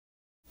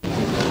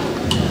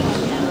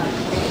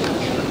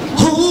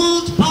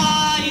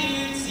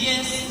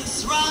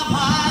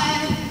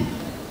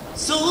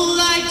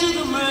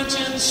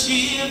merchant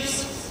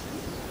ships,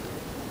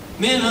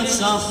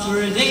 minutes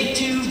after they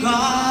to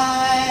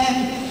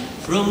guide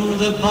from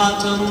the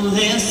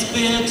bottomless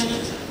pit,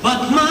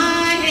 but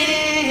my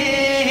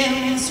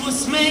hands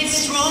was made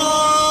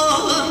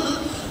strong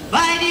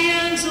by the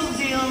hands of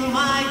the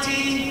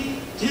Almighty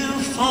to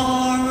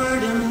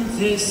forward in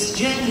this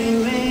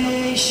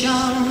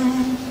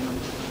generation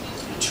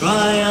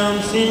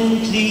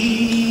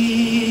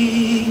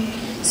triumphantly.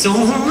 So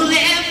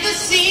let us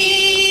sing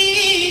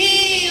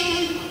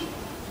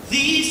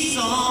these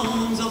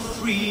songs of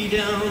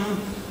freedom,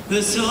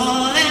 that's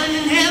all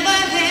and never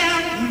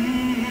had.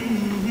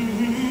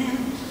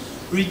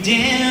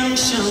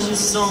 Redemption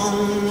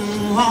song,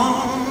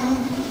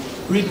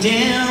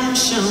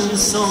 redemption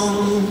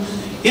song.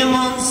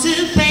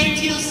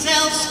 Emancipate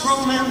yourselves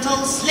from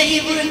mental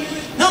slavery,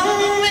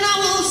 knowing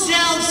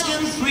ourselves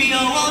can free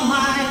our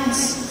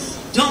minds.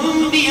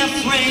 Don't be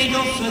afraid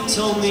of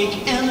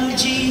atomic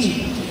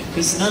energy,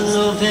 'cause none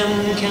of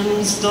them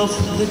can stop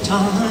the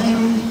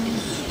time.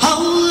 How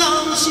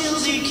long shall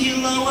they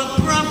kill our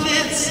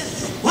prophets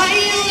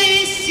while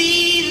they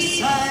see the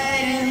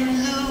sight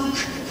and look?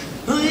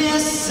 Oh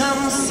yes,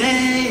 some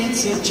say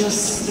it's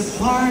just a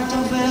part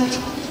of it.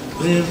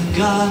 We've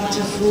got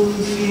to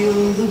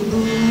fulfill the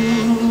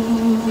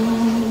book.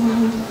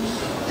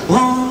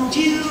 Won't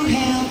you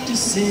help to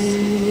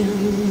sing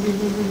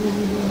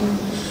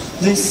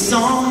the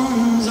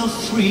songs of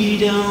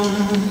freedom?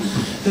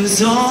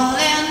 Is all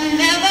and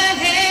never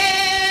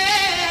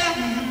had.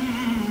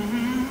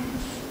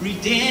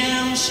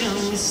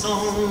 Redemption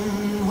song,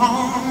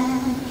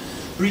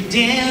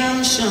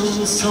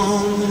 redemption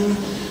song.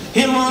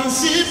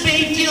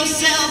 Emancipate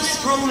yourselves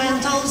from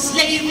mental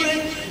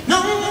slavery,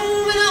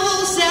 knowing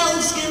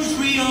ourselves can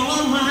free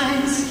our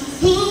minds.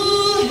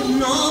 Ooh, have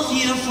no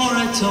fear for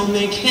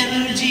atomic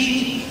energy,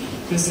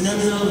 'cause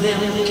none of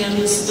them can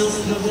stop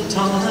the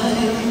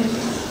time.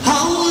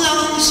 How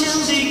long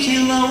shall they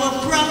kill our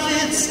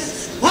prophets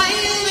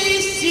while they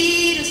see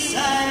the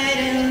sight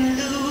and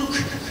look?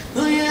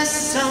 Oh yes,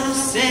 some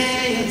say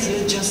it's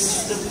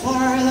just a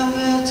part of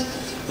it.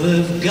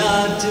 We've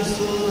got to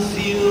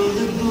fulfill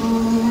the book.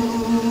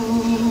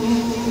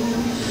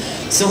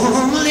 So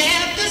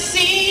let us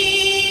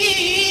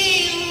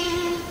sing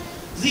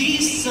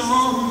these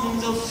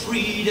songs of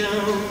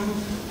freedom,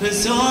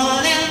 it's all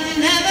and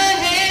never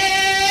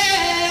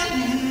had.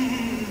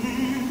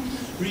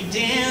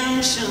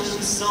 Redemption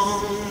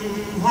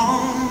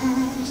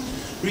songs,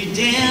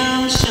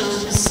 redemption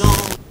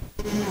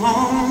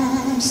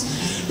songs,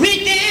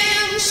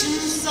 redemption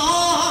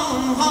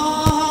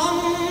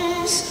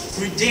songs,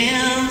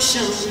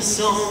 redemption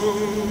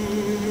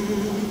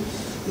songs,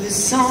 the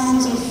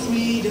songs of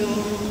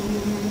freedom,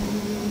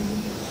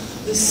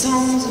 the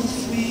songs of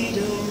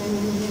freedom,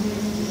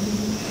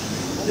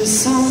 the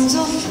songs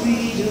of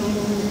freedom.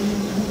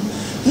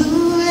 Who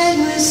let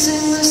me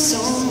sing the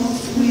song of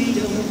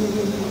freedom,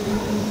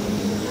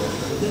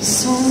 the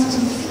songs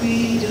of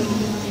freedom,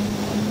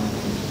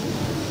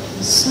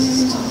 the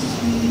songs of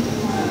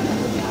freedom.